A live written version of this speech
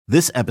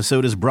This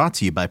episode is brought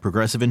to you by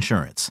Progressive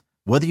Insurance.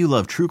 Whether you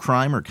love true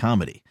crime or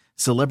comedy,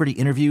 celebrity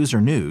interviews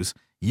or news,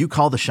 you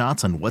call the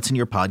shots on what's in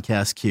your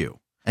podcast queue.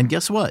 And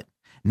guess what?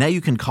 Now you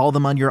can call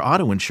them on your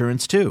auto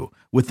insurance too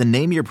with the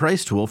Name Your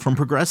Price tool from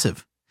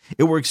Progressive.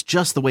 It works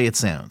just the way it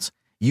sounds.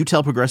 You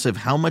tell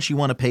Progressive how much you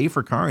want to pay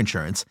for car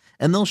insurance,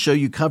 and they'll show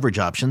you coverage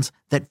options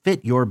that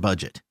fit your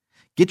budget.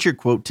 Get your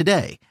quote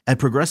today at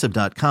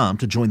Progressive.com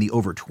to join the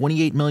over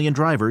 28 million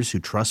drivers who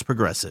trust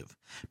Progressive.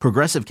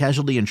 Progressive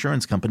Casualty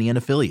Insurance Company and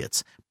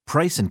Affiliates.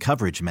 Price and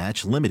coverage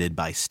match limited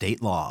by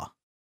state law.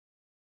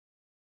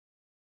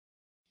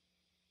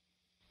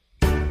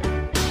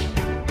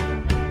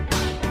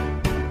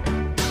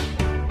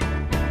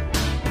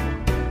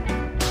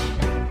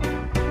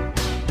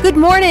 Good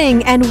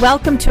morning and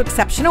welcome to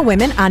Exceptional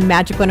Women on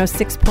Magic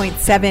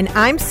 106.7.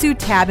 I'm Sue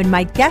Tabb, and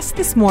my guest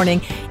this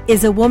morning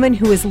is a woman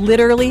who is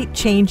literally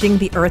changing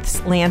the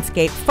Earth's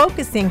landscape,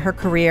 focusing her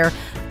career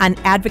on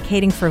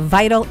advocating for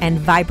vital and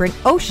vibrant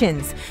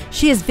oceans.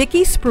 She is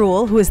Vikki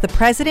Spruill, who is the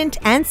president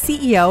and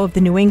CEO of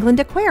the New England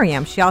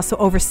Aquarium. She also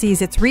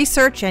oversees its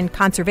research and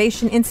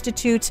conservation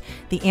institute,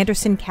 the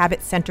Anderson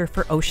Cabot Center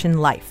for Ocean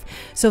Life.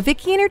 So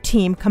Vikki and her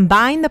team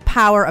combine the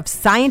power of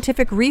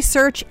scientific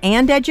research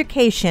and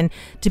education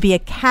to be a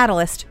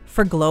catalyst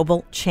for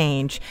global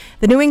change.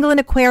 The New England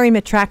Aquarium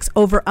attracts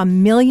over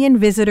 1 million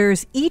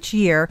visitors each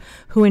year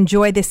who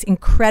enjoy this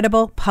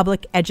incredible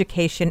public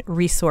education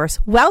resource.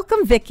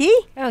 Welcome, Vikki.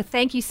 Oh,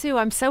 thank you, Sue.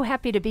 I'm so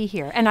happy to be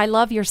here. And I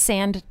love your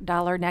sand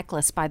dollar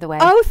necklace, by the way.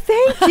 Oh,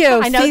 thank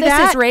you. I know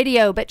this is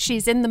radio, but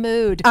she's in the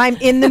mood. I'm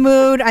in the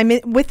mood.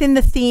 Within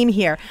the theme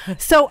here.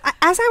 So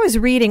as I was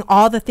reading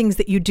all the things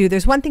that you do,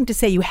 there's one thing to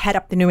say you head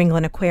up the New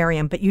England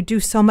Aquarium, but you do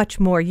so much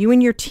more. You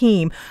and your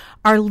team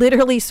are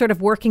literally sort of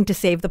working to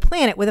save the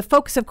planet with a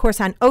focus, of course,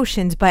 on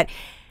oceans. But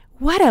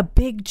what a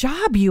big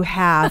job you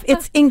have.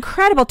 It's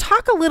incredible.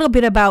 Talk a little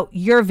bit about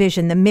your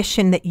vision, the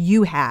mission that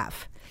you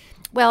have.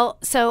 Well,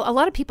 so a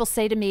lot of people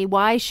say to me,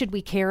 why should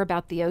we care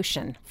about the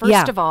ocean?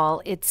 First of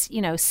all, it's,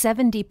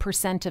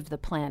 70% of the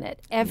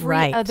planet.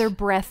 Every other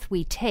breath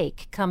we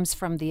take comes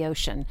from the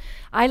ocean.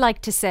 I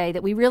like to say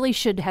that we really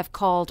should have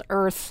called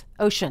Earth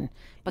ocean,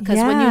 because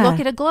when you look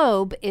at a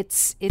globe,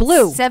 it's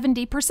blue.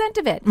 70%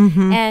 of it.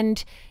 Mm-hmm.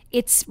 And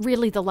it's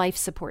really the life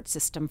support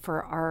system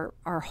for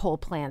our whole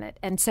planet.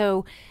 And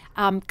so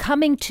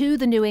coming to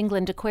the New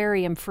England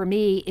Aquarium for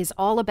me is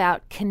all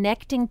about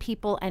connecting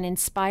people and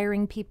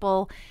inspiring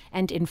people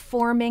and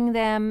informing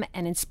them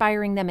and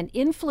inspiring them and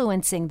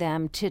influencing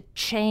them to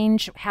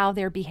change how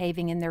they're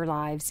behaving in their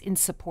lives in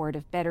support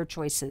of better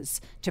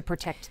choices to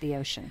protect the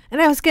ocean.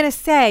 And I was going to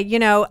say,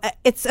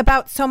 it's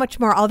about so much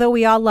more. Although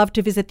we all love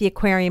to visit the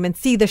aquarium and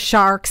see the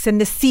sharks and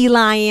the sea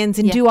lions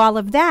and do all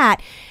of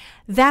that,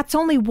 that's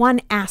only one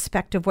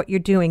aspect of what you're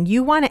doing.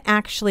 You want to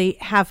actually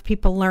have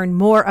people learn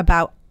more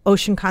about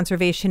ocean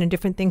conservation and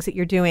different things that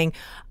you're doing,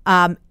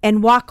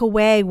 and walk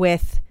away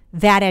with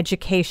that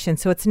education.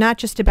 So it's not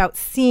just about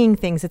seeing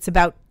things, it's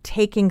about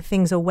taking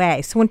things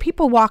away. So when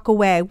people walk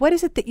away, what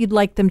is it that you'd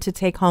like them to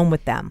take home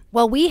with them?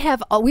 Well,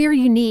 we're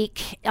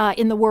unique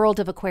in the world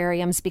of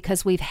aquariums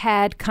because we've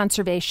had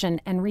conservation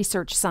and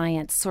research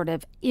science sort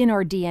of in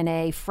our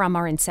DNA from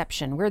our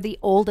inception. We're the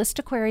oldest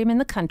aquarium in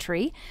the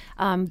country,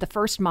 the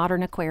first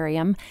modern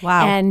aquarium.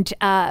 Wow. And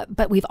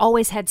but we've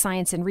always had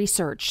science and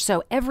research.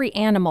 So every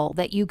animal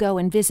that you go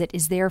and visit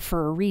is there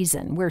for a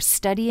reason. We're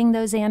studying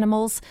those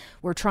animals.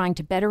 We're trying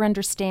to better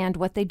understand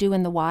what they do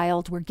in the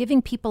wild. We're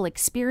giving people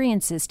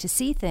experiences to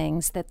see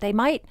things that they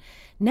might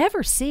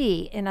never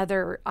see in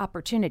other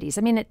opportunities.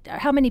 I mean,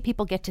 how many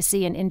people get to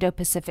see an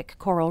Indo-Pacific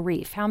coral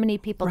reef? How many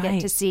people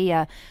get to see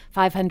a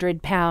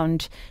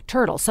 500-pound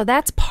turtle? So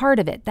that's part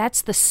of it.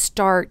 That's the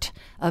start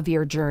of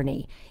your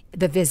journey,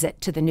 the visit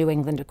to the New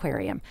England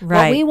Aquarium.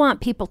 Right. What we want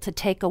people to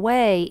take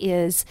away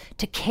is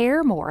to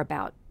care more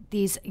about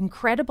these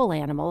incredible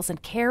animals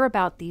and care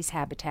about these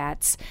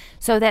habitats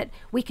so that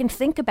we can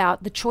think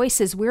about the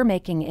choices we're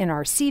making in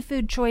our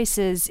seafood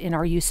choices, in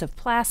our use of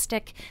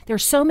plastic.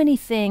 There's so many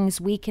things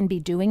we can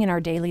be doing in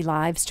our daily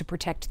lives to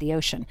protect the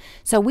ocean.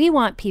 So we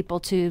want people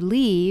to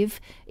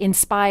leave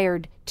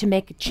inspired to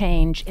make a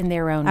change in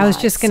their own lives. I was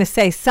just going to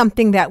say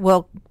something that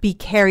will be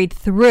carried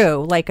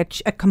through, like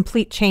a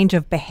complete change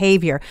of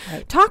behavior.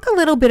 Right. Talk a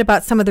little bit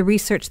about some of the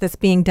research that's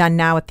being done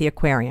now at the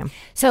aquarium.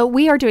 So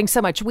we are doing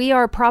so much. We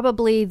are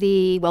probably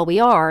the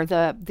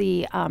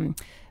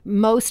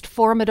most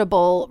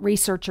formidable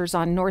researchers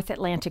on North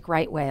Atlantic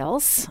right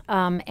whales.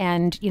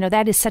 And,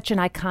 that is such an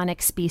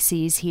iconic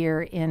species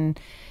here in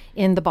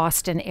the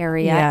Boston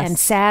area. Yes. And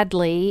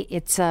sadly,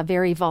 it's a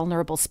very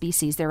vulnerable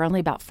species. There are only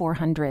about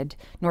 400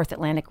 North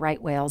Atlantic right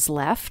whales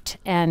left.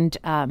 And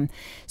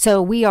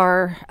so we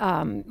are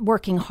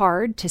working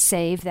hard to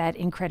save that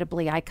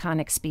incredibly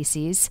iconic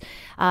species.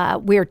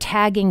 We're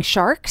tagging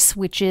sharks,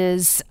 which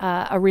is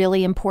a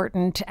really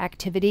important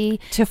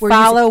activity. To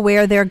follow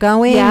where they're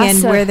going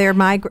where they're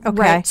migrating.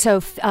 Okay. Right. So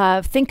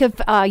think of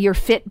your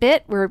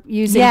Fitbit. We're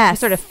using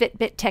sort of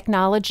Fitbit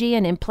technology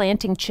and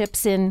implanting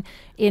chips in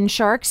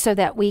sharks so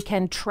that we we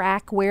can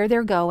track where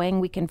they're going.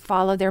 We can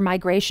follow their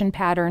migration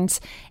patterns,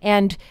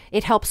 and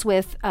it helps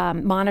with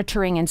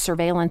monitoring and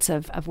surveillance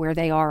of where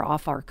they are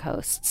off our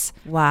coasts.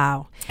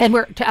 Wow! And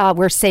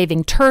we're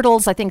saving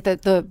turtles. I think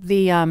that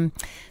the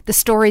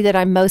story that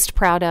I'm most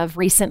proud of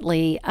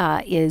recently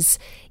is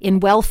in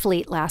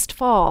Wellfleet last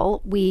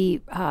fall.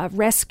 We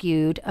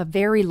rescued a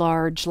very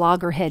large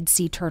loggerhead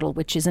sea turtle,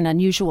 which is an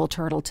unusual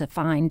turtle to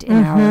find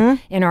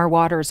in our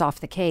waters off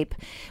the Cape.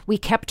 We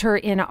kept her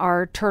in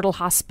our turtle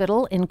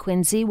hospital in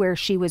Quincy, where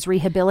she was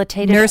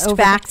rehabilitated, nursed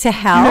back to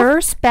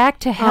health.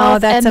 Oh,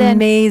 that's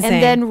amazing!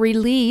 And then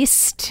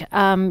released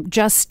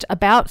just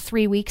about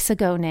 3 weeks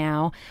ago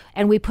now.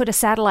 And we put a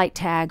satellite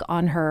tag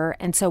on her,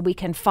 and so we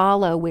can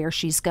follow where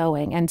she's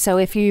going. And so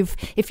if you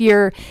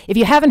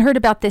haven't heard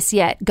about this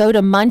yet, go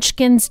to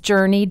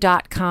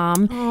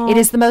munchkinsjourney.com. Oh. It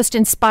is the most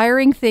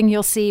inspiring thing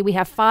you'll see. We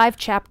have 5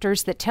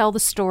 chapters that tell the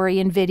story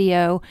in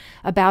video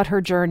about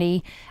her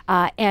journey.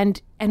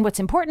 And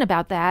what's important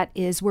about that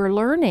is we're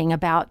learning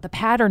about the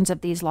patterns of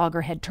these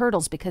loggerhead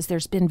turtles, because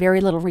there's been very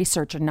little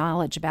research and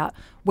knowledge about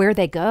where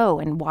they go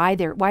and why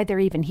they're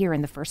even here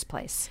in the first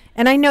place.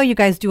 And I know you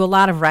guys do a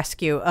lot of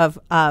rescue of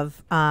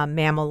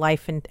mammal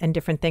life and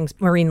different things,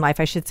 marine life,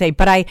 I should say.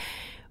 But I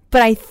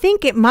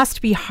think it must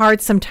be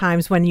hard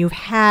sometimes when you've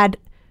had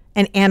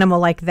an animal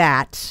like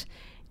that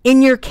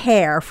in your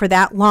care for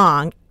that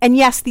long. And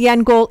yes, the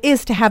end goal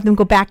is to have them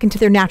go back into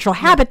their natural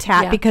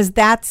habitat because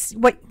that's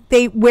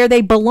where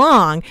they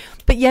belong.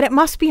 But yet it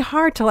must be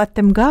hard to let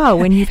them go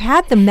when you've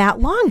had them that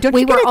long. Don't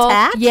you get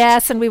attached?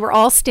 Yes, and we were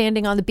all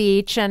standing on the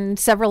beach, and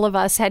several of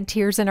us had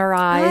tears in our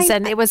eyes.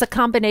 And it was a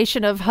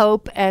combination of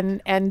hope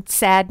and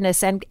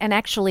sadness. And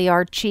actually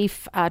our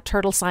chief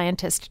turtle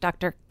scientist,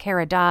 Dr.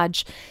 Kara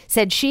Dodge,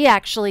 said she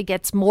actually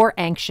gets more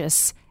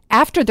anxious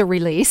after the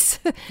release.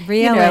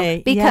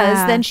 Really?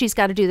 Because then she's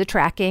got to do the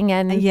tracking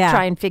and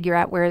try and figure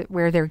out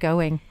where they're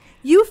going.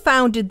 You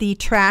founded the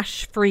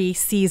Trash-Free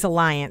Seas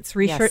Alliance,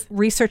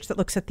 research that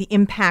looks at the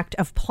impact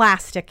of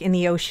plastic in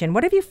the ocean.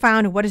 What have you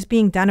found, and what is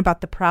being done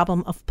about the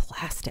problem of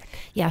plastic?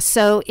 Yeah,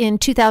 so in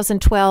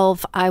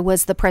 2012, I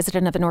was the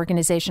president of an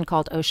organization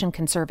called Ocean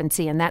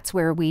Conservancy, and that's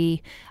where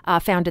we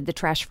founded the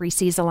Trash-Free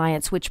Seas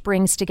Alliance, which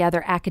brings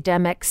together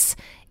academics,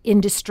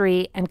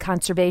 industry, and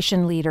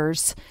conservation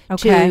leaders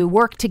to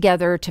work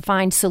together to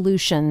find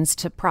solutions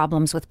to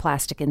problems with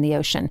plastic in the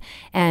ocean.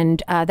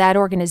 And that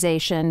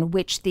organization,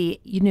 which the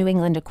New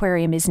England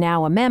Aquarium is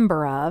now a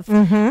member of,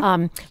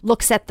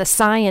 looks at the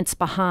science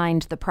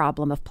behind the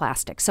problem of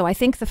plastic. So I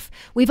think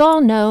we've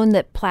all known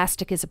that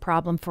plastic is a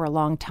problem for a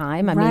long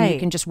time. I mean, you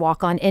can just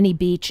walk on any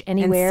beach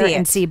anywhere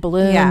and see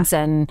balloons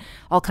and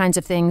all kinds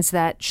of things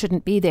that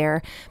shouldn't be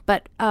there.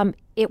 But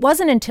it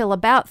wasn't until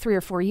about 3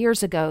 or 4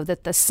 years ago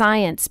that the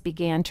science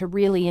began to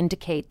really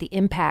indicate the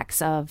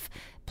impacts of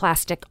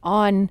plastic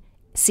on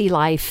sea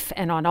life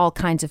and on all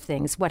kinds of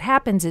things. What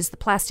happens is the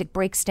plastic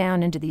breaks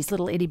down into these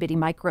little itty-bitty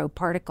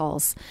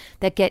microparticles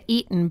that get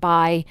eaten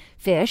by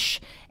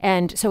fish.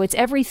 And so it's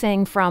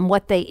everything from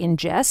what they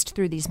ingest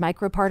through these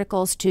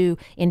microparticles to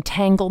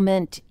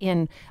entanglement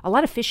in a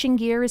lot of fishing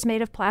gear is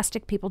made of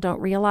plastic. People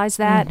don't realize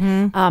that.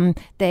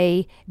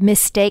 They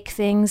mistake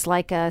things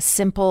like a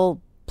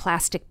simple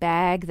plastic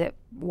bag that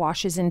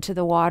washes into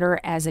the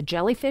water as a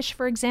jellyfish,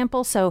 for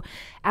example. So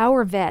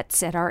our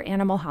vets at our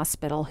animal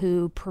hospital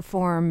who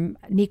perform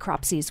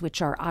necropsies,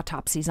 which are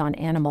autopsies on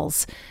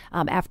animals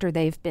after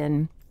they've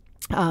been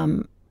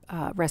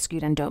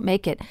rescued and don't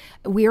make it,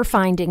 we're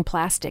finding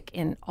plastic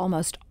in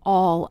almost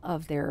all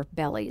of their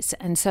bellies.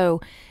 And so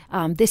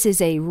this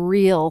is a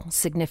real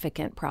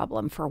significant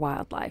problem for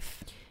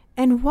wildlife.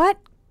 And what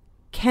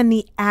can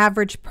the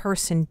average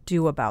person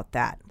do about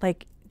that?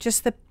 Like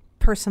just the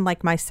person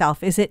like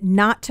myself, is it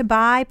not to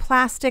buy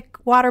plastic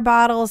water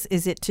bottles?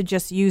 Is it to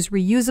just use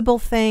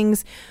reusable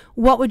things?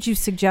 What would you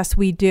suggest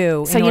we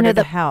do in order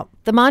to help?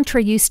 The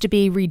mantra used to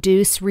be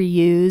reduce,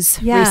 reuse,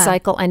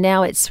 recycle, and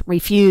now it's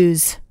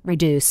refuse,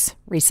 reduce,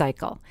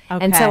 recycle.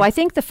 And so I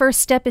think the first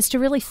step is to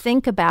really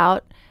think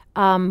about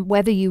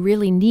whether you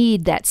really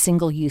need that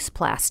single-use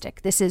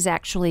plastic. This is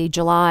actually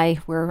July.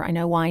 We're, I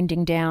know,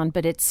 winding down,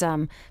 but it's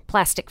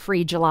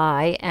Plastic-Free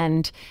July,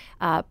 and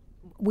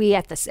we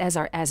as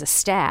a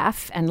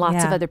staff and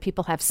lots of other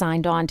people have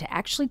signed on to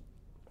actually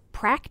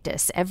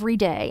practice every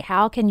day.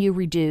 How can you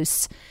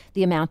reduce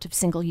the amount of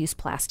single-use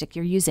plastic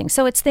you're using?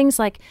 So it's things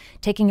like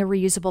taking a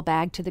reusable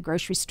bag to the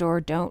grocery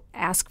store. Don't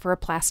ask for a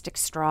plastic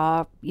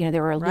straw. You know,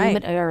 there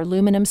are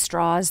aluminum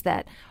straws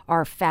that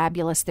are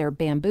fabulous. There are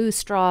bamboo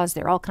straws.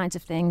 There are all kinds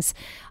of things.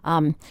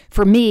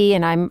 For me,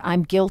 and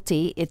I'm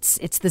guilty, it's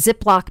the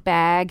Ziploc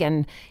bag,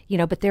 and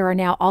but there are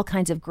now all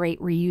kinds of great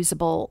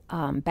reusable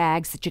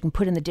bags that you can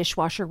put in the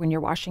dishwasher when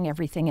you're washing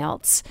everything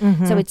else.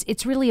 So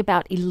it's really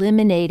about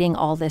eliminating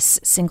all this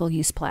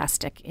single-use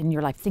plastic in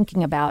your life,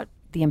 thinking about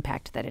the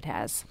impact that it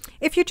has.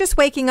 If you're just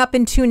waking up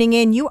and tuning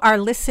in, you are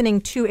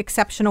listening to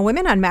Exceptional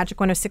Women on Magic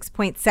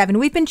 106.7.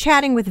 We've been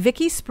chatting with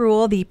Vikki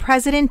Spruill, the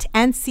president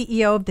and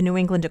CEO of the New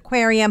England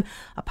Aquarium,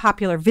 a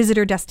popular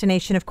visitor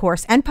destination, of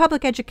course, and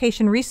public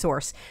education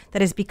resource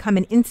that has become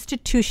an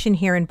institution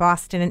here in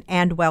Boston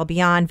and well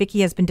beyond.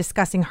 Vikki has been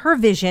discussing her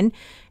vision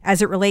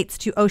as it relates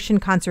to ocean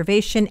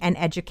conservation and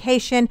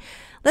education.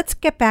 Let's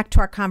get back to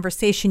our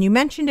conversation. You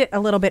mentioned it a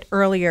little bit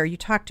earlier. You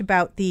talked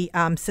about the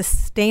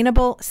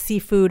sustainable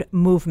seafood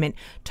movement.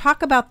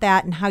 Talk about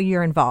that and how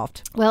you're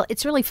involved. Well,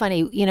 it's really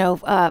funny.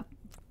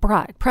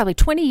 Probably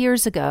 20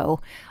 years ago,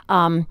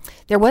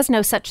 there was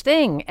no such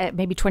thing,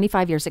 maybe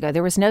 25 years ago,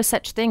 there was no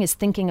such thing as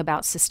thinking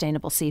about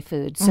sustainable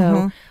seafood.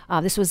 So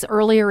this was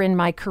earlier in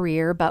my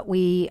career, but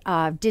we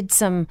did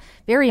some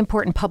very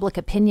important public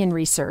opinion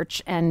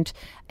research and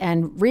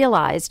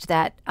realized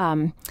that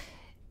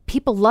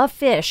people love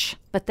fish,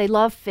 but they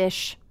love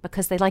fish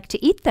because they like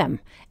to eat them.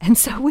 And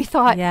so we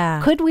thought,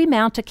 could we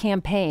mount a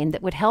campaign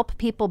that would help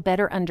people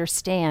better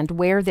understand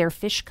where their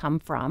fish come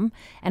from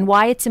and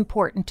why it's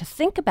important to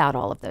think about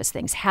all of those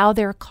things, how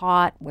they're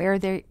caught, where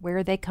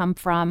they come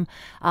from,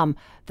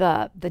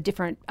 the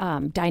different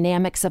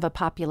dynamics of a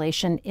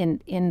population.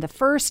 In the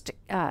first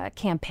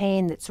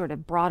campaign that sort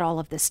of brought all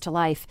of this to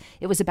life,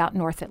 it was about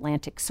North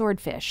Atlantic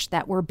swordfish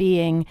that were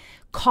being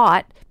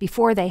caught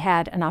before they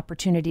had an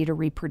opportunity to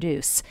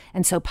reproduce.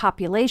 And so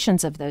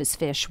populations of those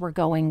fish were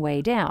going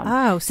way down.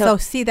 Oh, so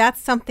see, that's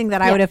something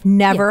that I would have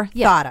never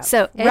thought of.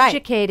 So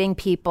educating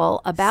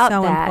people about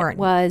that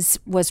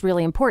was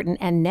really important.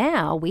 And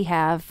now we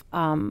have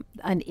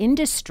an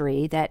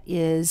industry that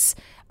is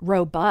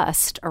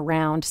robust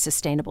around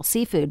sustainable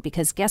seafood,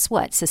 because guess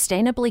what?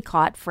 Sustainably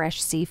caught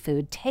fresh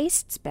seafood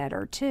tastes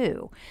better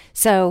too.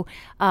 So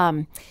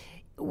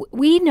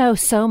we know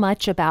so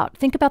much about,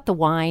 think about the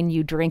wine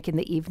you drink in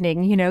the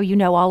evening. You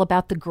know all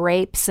about the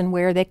grapes and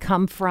where they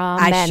come from.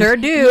 I sure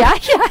do.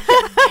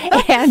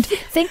 Yeah. And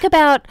think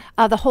about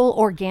the whole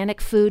organic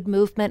food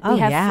movement. We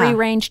have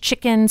free-range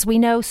chickens. We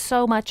know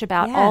so much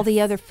about all the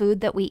other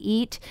food that we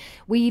eat.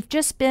 We've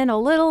just been a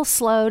little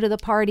slow to the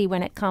party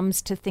when it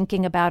comes to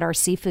thinking about our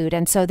seafood.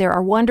 And so there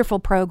are wonderful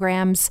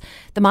programs.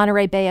 The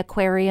Monterey Bay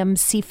Aquarium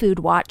Seafood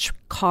Watch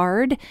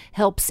card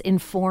helps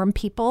inform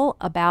people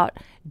about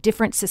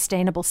different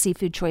sustainable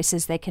seafood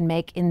choices they can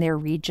make in their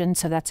region.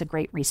 So that's a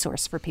great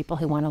resource for people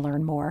who want to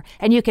learn more.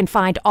 And you can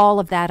find all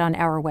of that on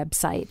our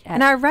website.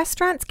 And are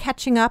restaurants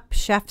catching up,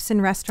 chefs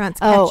and restaurants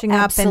catching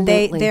up, and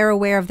they're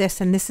aware of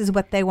this, and this is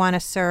what they want to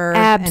serve?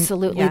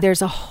 Absolutely.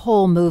 There's a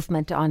whole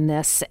movement on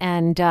this.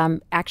 And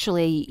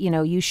actually,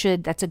 you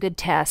should, that's a good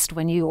test.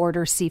 When you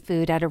order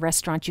seafood at a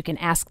restaurant, you can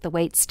ask the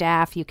wait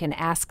staff, you can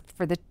ask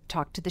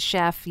talk to the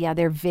chef. Yeah,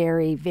 they're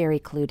very, very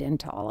clued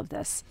into all of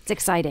this. It's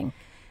exciting.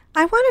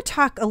 I want to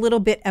talk a little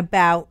bit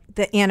about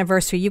the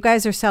anniversary. You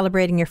guys are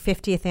celebrating your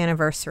 50th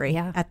anniversary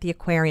at the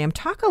aquarium.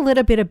 Talk a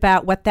little bit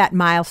about what that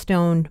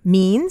milestone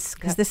means,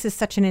 because this is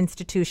such an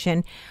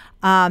institution,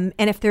 and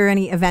if there are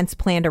any events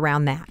planned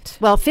around that.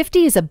 Well,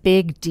 50 is a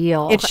big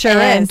deal. It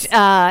sure is.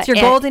 It's your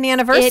golden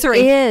anniversary.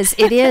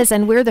 It is.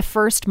 And we're the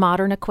first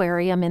modern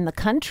aquarium in the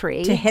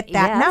country to hit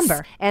that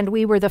number. And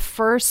we were the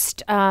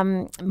first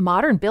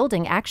modern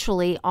building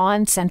actually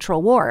on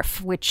Central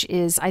Wharf, which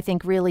is, I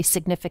think, really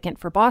significant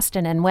for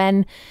Boston. And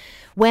when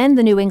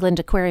the New England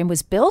Aquarium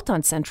was built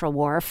on Central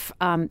Wharf,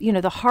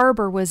 the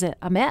harbor was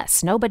a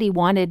mess. Nobody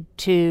wanted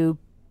to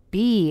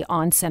be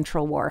on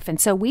Central Wharf.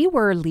 And so we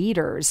were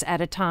leaders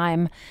at a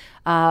time,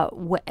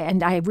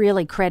 and I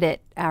really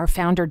credit our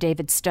founder,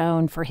 David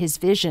Stone, for his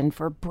vision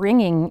for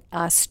bringing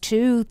us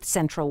to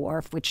Central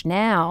Wharf, which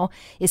now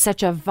is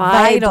such a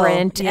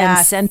vibrant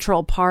and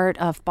central part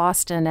of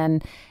Boston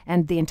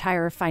and the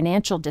entire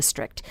financial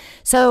district.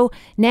 So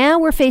now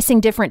we're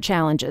facing different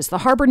challenges. The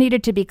harbor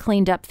needed to be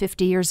cleaned up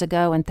 50 years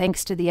ago, and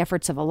thanks to the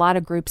efforts of a lot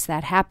of groups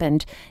that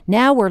happened.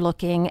 Now we're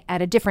looking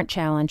at a different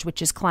challenge,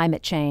 which is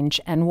climate change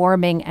and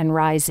warming and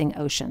rising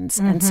oceans.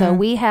 And so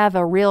we have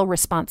a real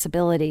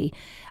responsibility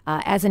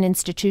as an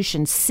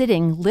institution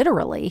sitting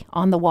literally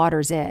on the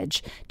water's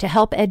edge to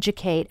help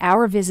educate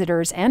our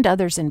visitors and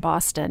others in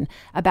Boston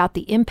about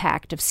the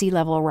impact of sea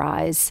level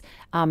rise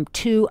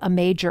to a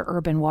major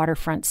urban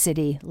waterfront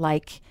city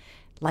like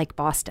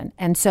Boston.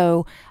 And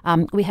so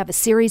we have a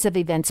series of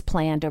events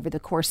planned over the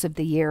course of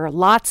the year,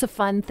 lots of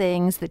fun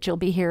things that you'll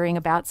be hearing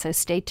about, so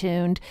stay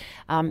tuned.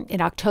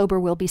 In October,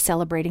 we'll be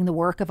celebrating the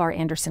work of our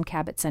Anderson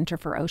Cabot Center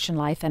for Ocean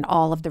Life and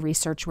all of the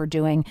research we're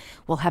doing.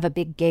 We'll have a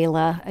big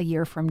gala a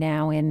year from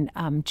now in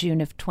June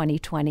of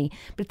 2020.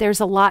 But there's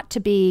a lot to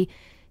be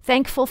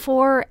thankful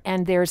for,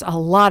 and there's a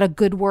lot of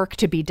good work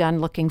to be done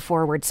looking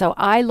forward. So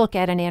I look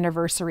at an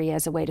anniversary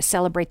as a way to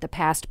celebrate the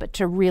past, but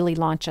to really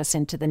launch us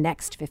into the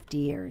next 50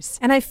 years.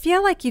 And I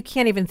feel like you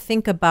can't even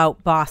think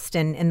about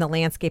Boston and the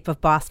landscape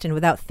of Boston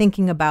without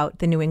thinking about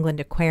the New England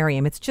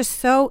Aquarium. It's just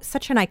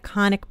such an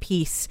iconic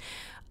piece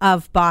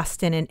of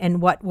Boston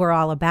and what we're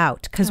all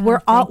about, because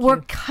we're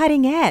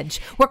cutting edge.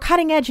 We're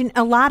cutting edge in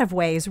a lot of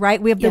ways,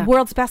 right? We have the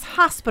world's best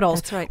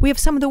hospitals. That's right. We have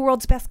some of the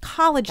world's best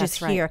colleges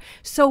here.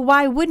 So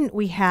why wouldn't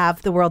we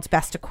have the world's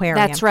best aquarium?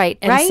 That's right.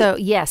 And so,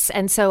 yes.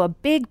 And so a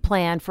big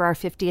plan for our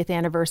 50th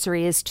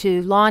anniversary is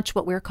to launch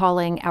what we're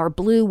calling our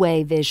Blue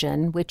Way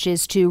vision, which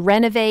is to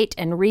renovate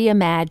and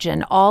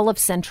reimagine all of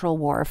Central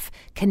Wharf,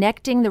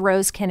 connecting the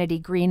Rose Kennedy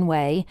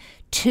Greenway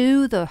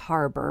to the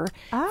harbor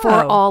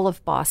for all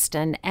of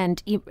Boston,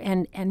 and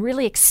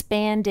really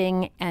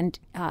expanding and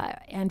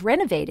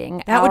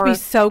renovating. That would be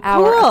so cool.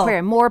 Our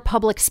aquarium, more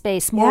public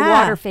space, more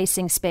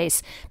water-facing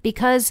space,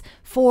 because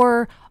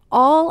for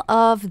all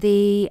of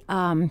the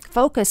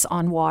focus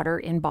on water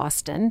in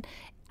Boston,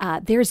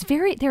 there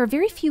are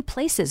very few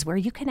places where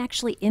you can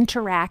actually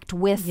interact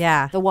with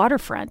the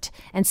waterfront,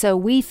 and so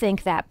we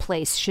think that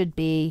place should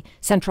be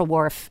Central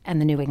Wharf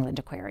and the New England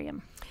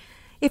Aquarium.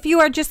 If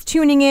you are just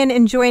tuning in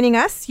and joining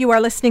us, you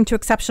are listening to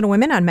Exceptional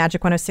Women on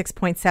Magic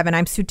 106.7.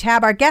 I'm Sue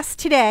Tabb. Our guest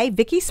today,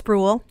 Vikki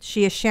Spruill.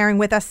 She is sharing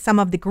with us some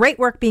of the great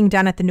work being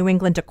done at the New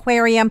England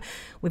Aquarium.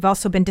 We've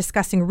also been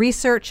discussing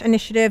research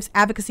initiatives,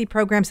 advocacy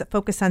programs that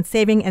focus on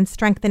saving and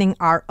strengthening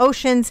our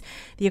oceans.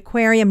 The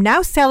aquarium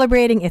now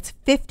celebrating its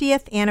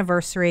 50th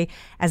anniversary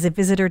as a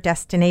visitor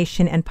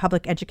destination and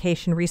public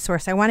education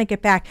resource. I want to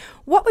get back.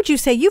 What would you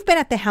say? You've been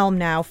at the helm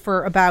now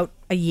for about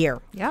a year.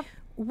 Yep.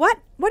 What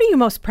are you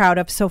most proud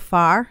of so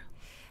far?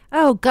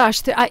 Oh,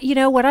 gosh.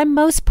 What I'm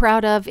most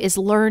proud of is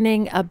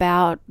learning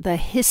about the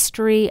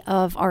history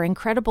of our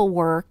incredible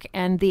work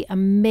and the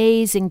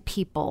amazing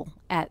people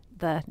at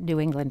the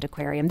New England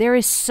Aquarium. There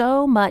is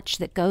so much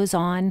that goes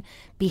on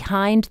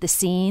behind the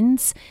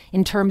scenes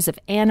in terms of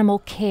animal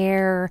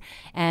care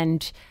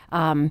and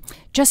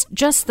just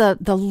the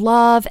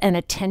love and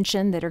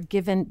attention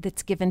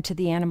that's given to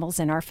the animals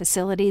in our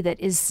facility that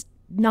is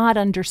not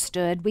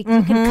understood. You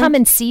can come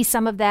and see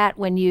some of that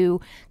when you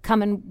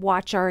come and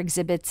watch our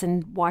exhibits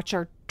and watch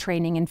our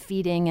training and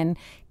feeding and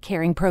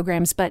caring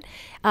programs. But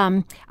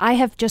I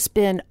have just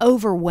been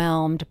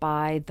overwhelmed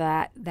by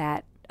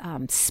that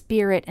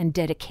spirit and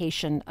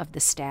dedication of the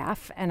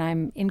staff, and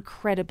I'm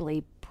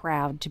incredibly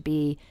proud to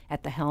be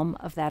at the helm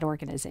of that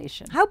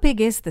organization. How big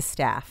is the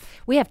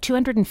staff? We have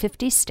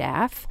 250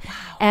 staff. Wow.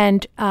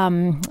 And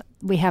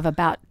we have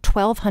about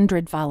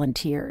 1,200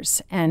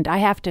 volunteers. And I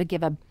have to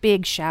give a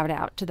big shout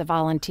out to the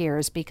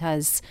volunteers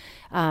because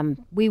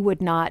we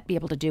would not be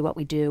able to do what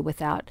we do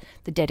without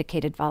the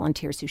dedicated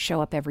volunteers who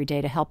show up every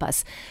day to help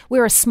us.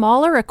 We're a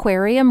smaller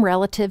aquarium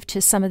relative to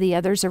some of the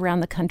others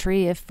around the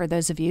country, for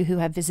those of you who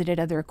have visited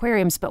other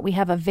aquariums, but we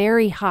have a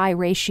very high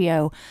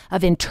ratio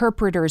of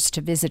interpreters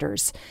to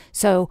visitors.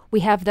 So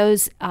we have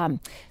those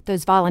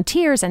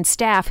volunteers and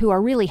staff who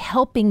are really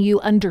helping you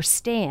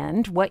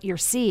understand what you're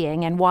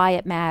seeing and why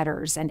it matters,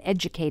 and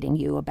educating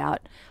you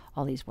about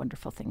all these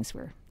wonderful things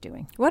we're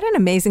doing. What an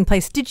amazing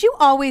place. Did you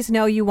always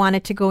know you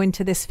wanted to go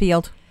into this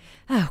field?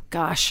 Oh,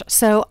 gosh.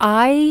 So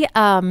I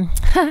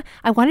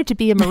wanted to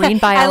be a marine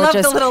biologist. I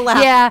love the little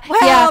laugh.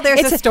 Yeah.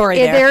 There's a story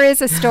there. There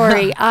is a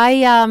story.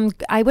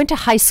 I went to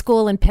high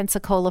school in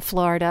Pensacola,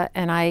 Florida,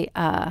 and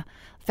I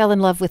fell in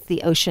love with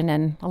the ocean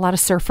and a lot of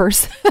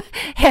surfers.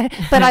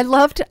 But I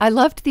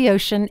loved the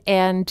ocean,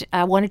 and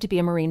I wanted to be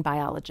a marine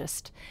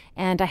biologist.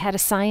 And I had a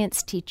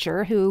science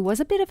teacher who was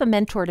a bit of a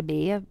mentor to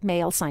me, a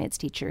male science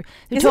teacher,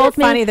 who Isn't told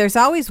it funny? There's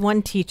always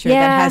one teacher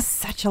that has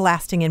such a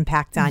lasting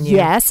impact on you.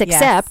 Yes,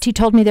 except he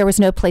told me there was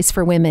no place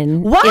for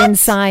women in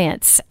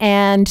science.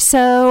 And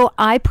so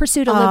I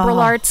pursued a liberal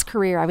arts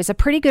career. I was a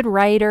pretty good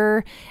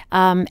writer.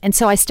 And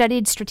so I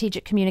studied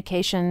strategic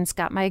communications,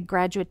 got my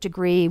graduate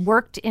degree,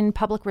 worked in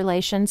public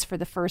relations for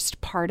the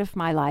first part of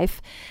my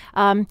life.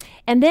 And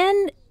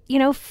then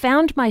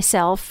found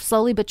myself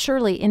slowly but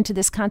surely into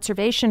this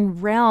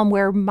conservation realm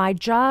where my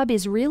job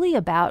is really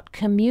about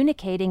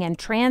communicating and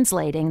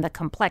translating the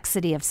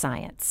complexity of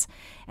science.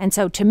 And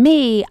so to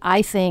me,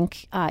 I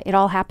think it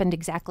all happened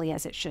exactly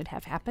as it should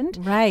have happened.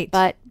 Right.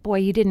 But boy,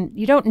 you don't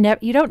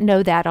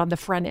know that on the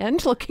front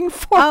end looking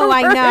forward. Oh,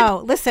 I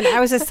know. Listen, I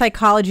was a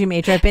psychology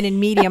major. I've been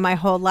in media my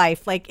whole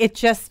life. But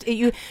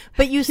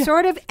you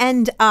sort of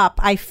end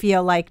up, I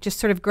feel like, just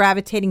sort of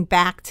gravitating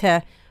back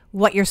to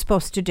what you're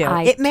supposed to do.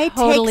 It may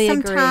totally take some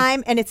agree.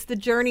 time, and it's the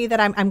journey that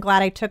I'm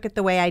glad I took it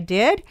the way I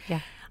did. Yeah.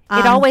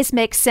 It always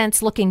makes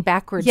sense looking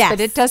backwards, but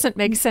it doesn't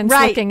make sense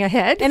looking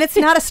ahead. And it's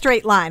not a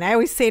straight line. I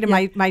always say to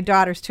my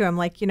daughters, too, I'm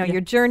like,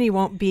 your journey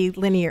won't be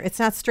linear. It's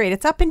not straight.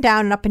 It's up and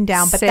down,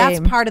 but that's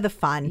part of the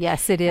fun.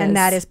 Yes, it is. And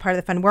that is part of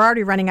the fun. We're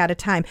already running out of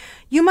time.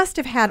 You must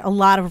have had a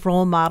lot of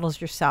role models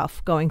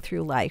yourself going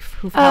through life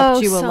who've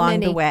helped you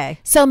along the way.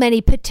 So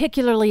many,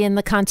 particularly in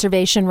the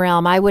conservation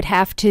realm. I would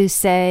have to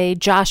say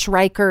Josh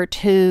Reichert,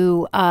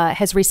 who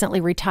has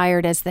recently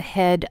retired as the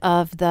head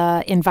of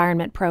the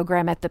environment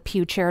program at the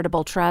Pew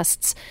Charitable Trust.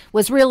 Trusts,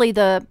 was really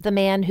the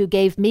man who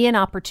gave me an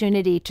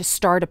opportunity to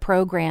start a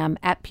program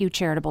at Pew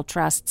Charitable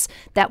Trusts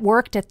that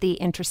worked at the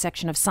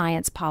intersection of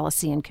science,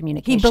 policy, and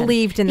communication. He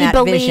believed in that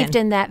vision. He believed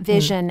in that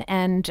vision,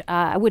 and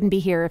I wouldn't be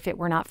here if it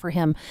were not for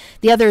him.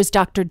 The other is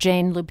Dr.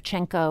 Jane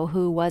Lubchenco,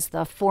 who was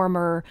the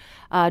former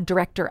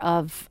director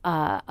of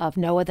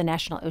NOAA, the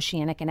National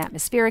Oceanic and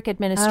Atmospheric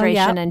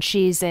Administration, and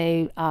she's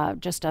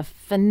just a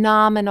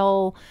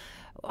phenomenal,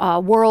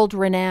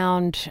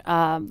 world-renowned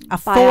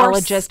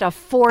biologist, a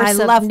force of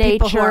nature. I love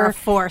people who are a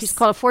force. She's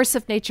called a force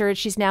of nature.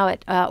 She's now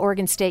at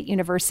Oregon State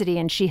University,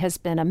 and she has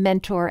been a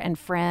mentor and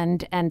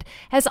friend, and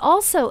has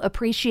also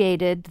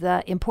appreciated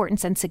the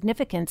importance and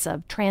significance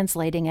of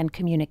translating and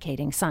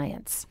communicating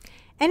science.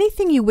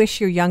 Anything you wish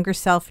your younger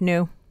self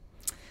knew?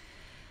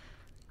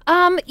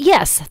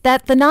 Yes,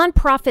 that the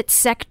nonprofit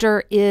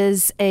sector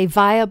is a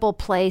viable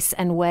place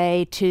and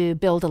way to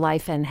build a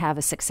life and have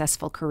a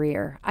successful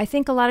career. I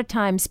think a lot of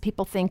times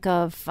people think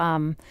of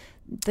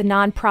the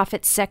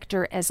nonprofit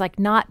sector as like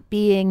not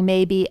being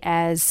maybe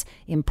as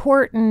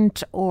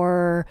important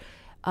or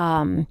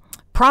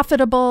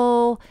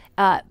profitable.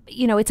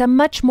 It's a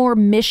much more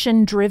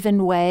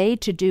mission-driven way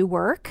to do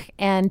work.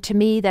 And to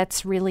me,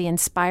 that's really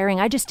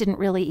inspiring. I just didn't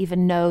really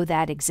even know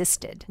that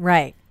existed.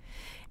 Right.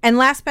 And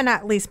last but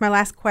not least, my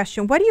last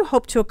question, what do you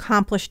hope to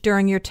accomplish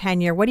during your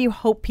tenure? What do you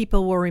hope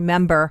people will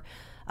remember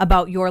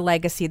about your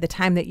legacy, the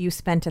time that you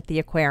spent at the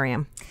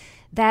aquarium?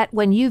 That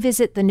when you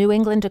visit the New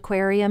England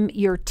Aquarium,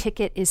 your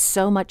ticket is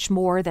so much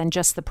more than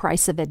just the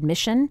price of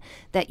admission,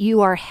 that you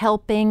are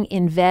helping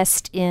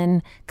invest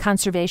in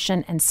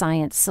conservation and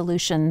science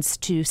solutions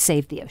to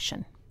save the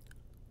ocean.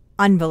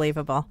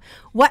 Unbelievable.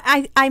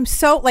 I'm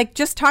so, like,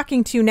 just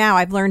talking to you now,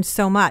 I've learned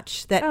so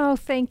much that. Oh,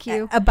 thank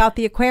you. About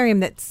the aquarium,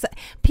 that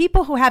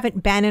people who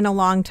haven't been in a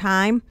long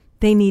time,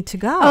 they need to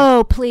go.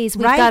 Oh, please.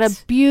 We've got a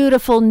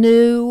beautiful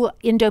new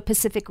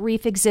Indo-Pacific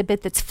Reef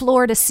exhibit that's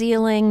floor to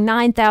ceiling,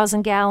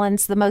 9,000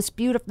 gallons, the most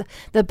beautiful.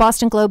 The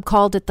Boston Globe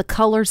called it the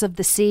Colors of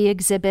the Sea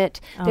exhibit.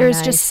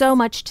 There's just so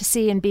much to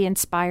see and be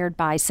inspired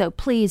by. So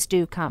please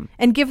do come.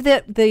 And give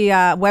the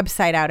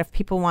website out if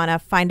people want to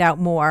find out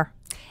more.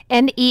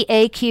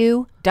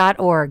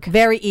 NEAQ.org.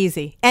 Very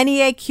easy.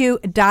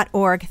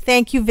 NEAQ.org.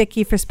 Thank you,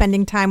 Vikki, for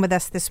spending time with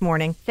us this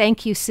morning.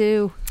 Thank you,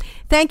 Sue.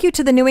 Thank you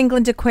to the New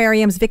England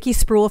Aquarium's Vikki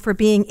Spruill for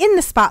being in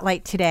the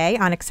spotlight today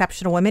on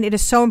Exceptional Women. It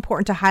is so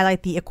important to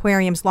highlight the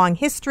aquarium's long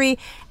history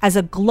as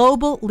a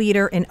global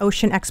leader in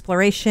ocean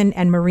exploration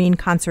and marine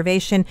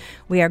conservation.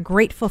 We are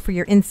grateful for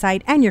your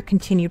insight and your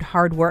continued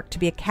hard work to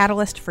be a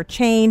catalyst for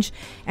change,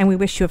 and we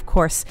wish you, of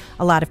course,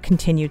 a lot of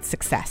continued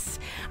success.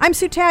 I'm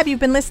Sue Tabb. You've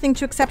been listening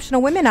to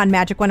Exceptional Women on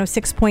Magic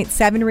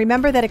 106.7.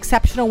 Remember that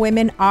exceptional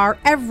women are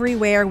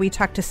everywhere. We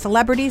talk to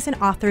celebrities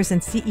and authors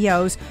and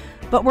CEOs,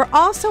 but we're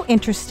also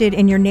interested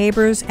in your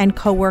neighbors and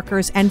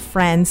coworkers and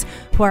friends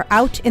who are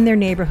out in their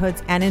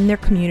neighborhoods and in their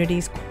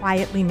communities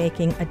quietly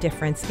making a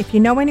difference. If you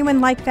know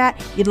anyone like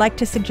that you'd like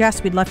to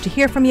suggest, we'd love to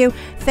hear from you.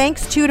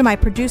 Thanks to my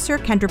producer,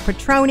 Kendra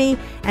Petroni,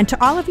 and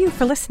to all of you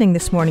for listening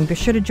this morning. Be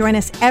sure to join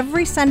us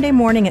every Sunday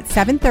morning at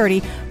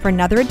 7:30 for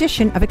another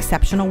edition of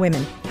Exceptional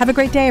Women. Have a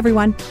great day,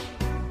 everyone.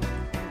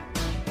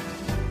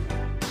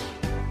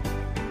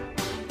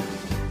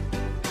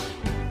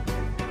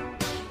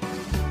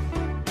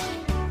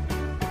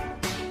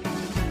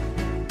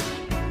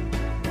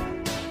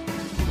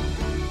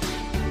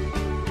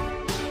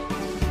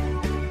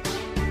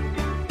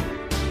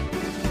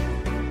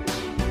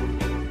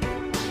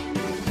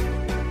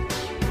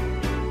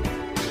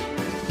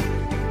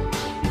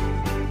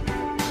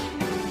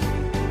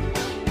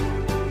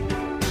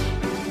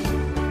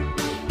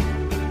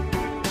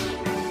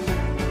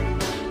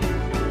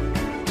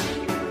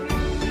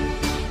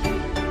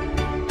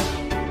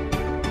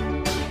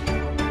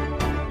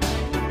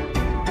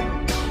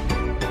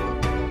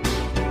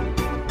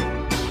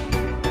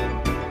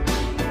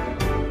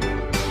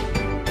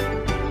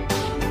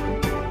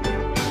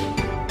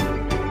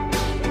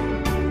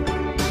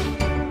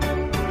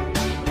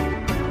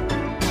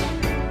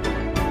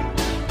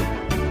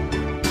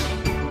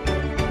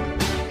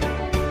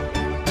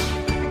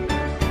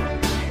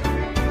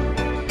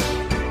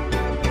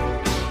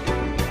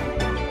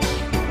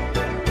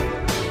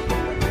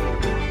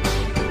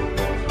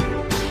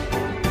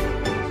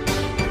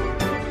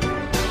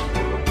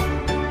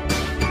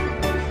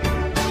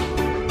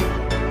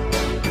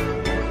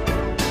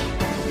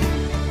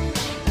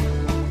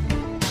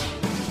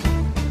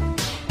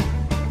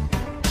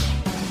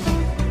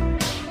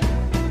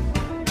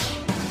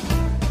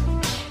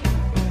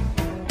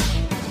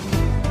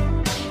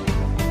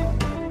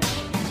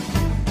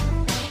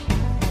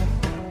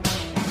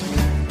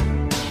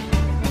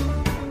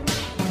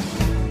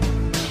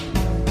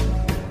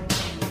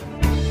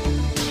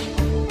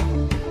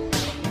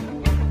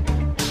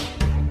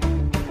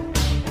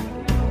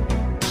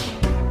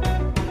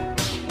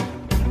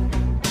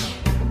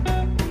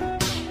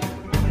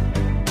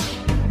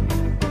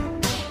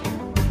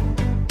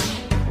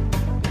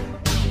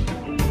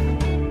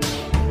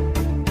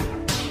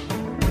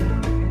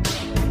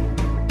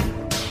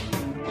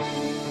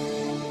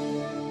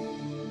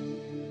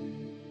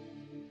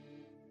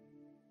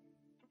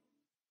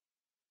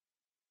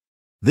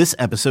 This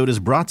episode is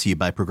brought to you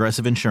by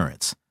Progressive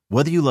Insurance.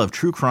 Whether you love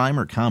true crime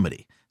or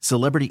comedy,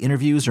 celebrity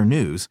interviews or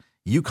news,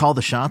 you call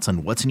the shots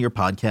on what's in your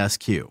podcast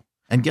queue.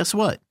 And guess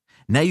what?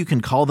 Now you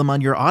can call them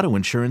on your auto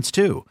insurance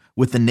too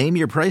with the Name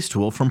Your Price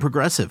tool from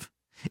Progressive.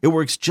 It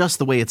works just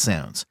the way it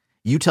sounds.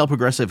 You tell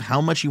Progressive how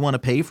much you want to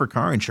pay for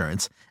car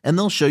insurance, and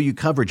they'll show you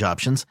coverage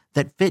options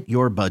that fit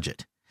your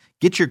budget.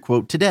 Get your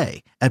quote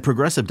today at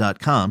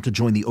Progressive.com to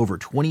join the over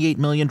 28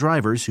 million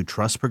drivers who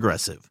trust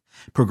Progressive.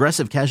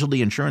 Progressive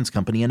Casualty Insurance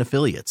Company and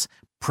Affiliates.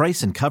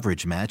 Price and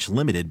coverage match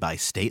limited by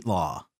state law.